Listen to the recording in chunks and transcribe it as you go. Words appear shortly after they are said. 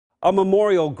A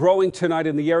memorial growing tonight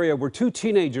in the area where two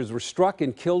teenagers were struck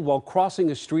and killed while crossing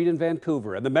a street in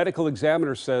Vancouver. And the medical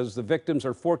examiner says the victims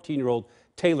are 14-year-old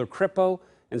Taylor Crippo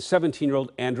and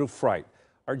 17-year-old Andrew Fright.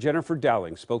 Our Jennifer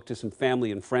Dowling spoke to some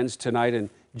family and friends tonight. And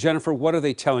Jennifer, what are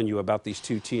they telling you about these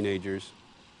two teenagers?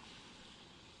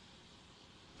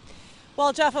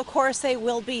 Well, Jeff, of course, they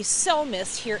will be so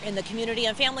missed here in the community,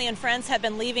 and family and friends have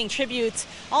been leaving tributes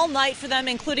all night for them,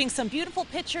 including some beautiful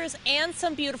pictures and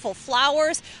some beautiful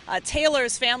flowers.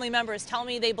 Taylor's family members tell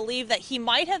me they believe that he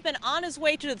might have been on his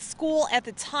way to the school at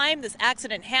the time this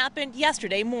accident happened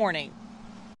yesterday morning.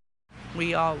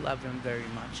 We all love him very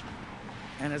much,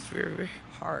 and it's very, very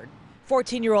hard.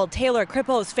 14-year-old Taylor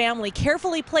Crippo's family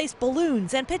carefully placed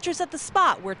balloons and pictures at the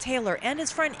spot where Taylor and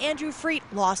his friend Andrew Fright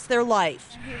lost their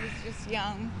life. He was just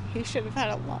young. He should have had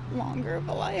a lot longer of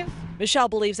a life. Michelle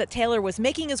believes that Taylor was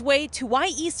making his way to Y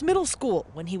East Middle School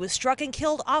when he was struck and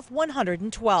killed off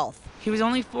 112th. He was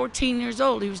only 14 years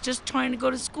old. He was just trying to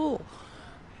go to school.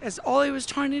 That's all he was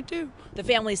trying to do. The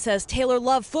family says Taylor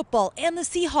loved football and the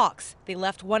Seahawks. They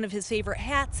left one of his favorite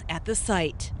hats at the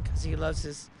site. Because he loves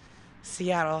his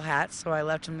Seattle hat, so I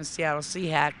left him a Seattle Sea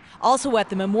hat. Also at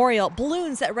the memorial,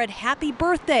 balloons that read "Happy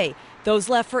Birthday." Those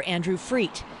left for Andrew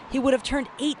Fright. He would have turned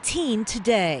 18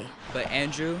 today. But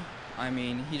Andrew, I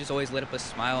mean, he just always lit up a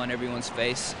smile on everyone's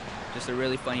face. Just a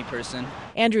really funny person.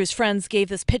 Andrew's friends gave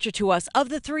this picture to us of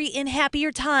the three in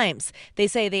happier times. They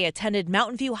say they attended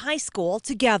Mountain View High School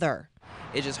together.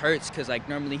 It just hurts because, like,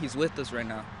 normally he's with us right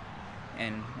now.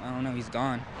 And I don't know, he's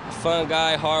gone. Fun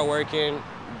guy, hardworking,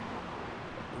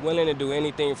 willing to do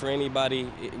anything for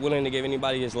anybody, willing to give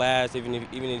anybody his last, even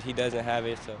if he doesn't have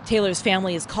it. So. Taylor's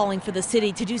family is calling for the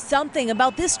city to do something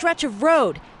about this stretch of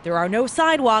road. There are no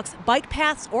sidewalks, bike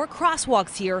paths, or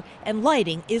crosswalks here, and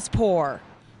lighting is poor.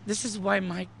 This is why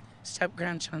my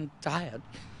step-grandson died.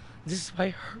 This is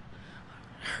why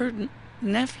her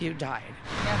nephew died.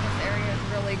 Yeah, this area is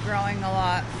really growing a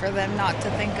lot. For them not to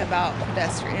think about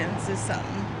pedestrians is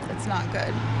something that's not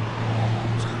good.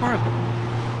 It's horrible.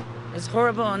 It's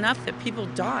horrible enough that people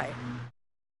die.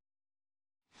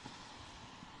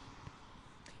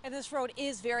 And this road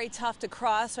is very tough to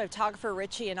cross. Photographer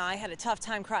Richie and I had a tough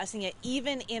time crossing it,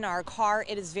 even in our car.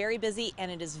 It is very busy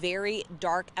and it is very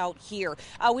dark out here.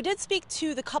 We did speak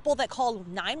to the couple that called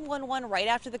 911 right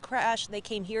after the crash. They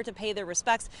came here to pay their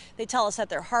respects. They tell us that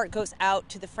their heart goes out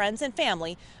to the friends and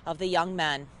family of the young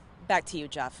men. Back to you,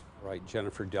 Jeff. Right,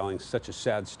 Jennifer Dowling, such a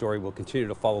sad story. We'll continue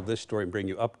to follow this story and bring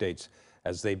you updates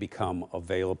as they become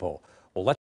available. Well, let's